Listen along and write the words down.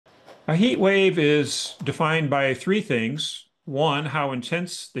A heat wave is defined by three things. One, how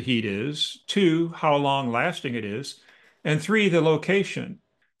intense the heat is. Two, how long lasting it is. And three, the location.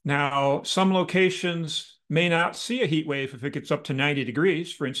 Now, some locations may not see a heat wave if it gets up to 90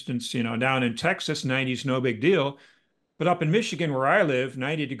 degrees. For instance, down in Texas, 90 is no big deal. But up in Michigan, where I live,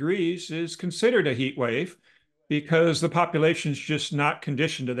 90 degrees is considered a heat wave because the population's just not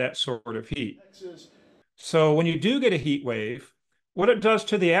conditioned to that sort of heat. So when you do get a heat wave, what it does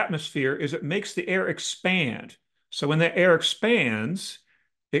to the atmosphere is it makes the air expand. So when the air expands,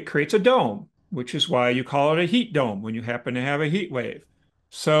 it creates a dome, which is why you call it a heat dome when you happen to have a heat wave.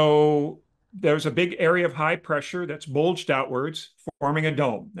 So there's a big area of high pressure that's bulged outwards, forming a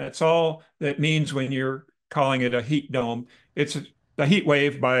dome. That's all that means when you're calling it a heat dome. It's a heat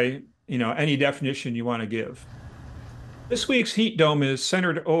wave by, any definition you want to give. This week's heat dome is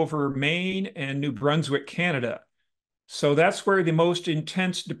centered over Maine and New Brunswick, Canada. So that's where the most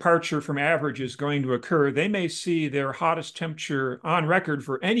intense departure from average is going to occur. They may see their hottest temperature on record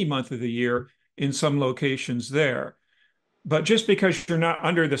for any month of the year in some locations there. But just because you're not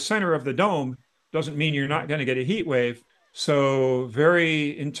under the center of the dome doesn't mean you're not going to get a heat wave. So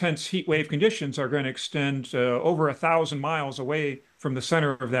very intense heat wave conditions are going to extend over 1,000 miles away from the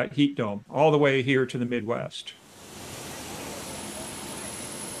center of that heat dome, all the way here to the Midwest.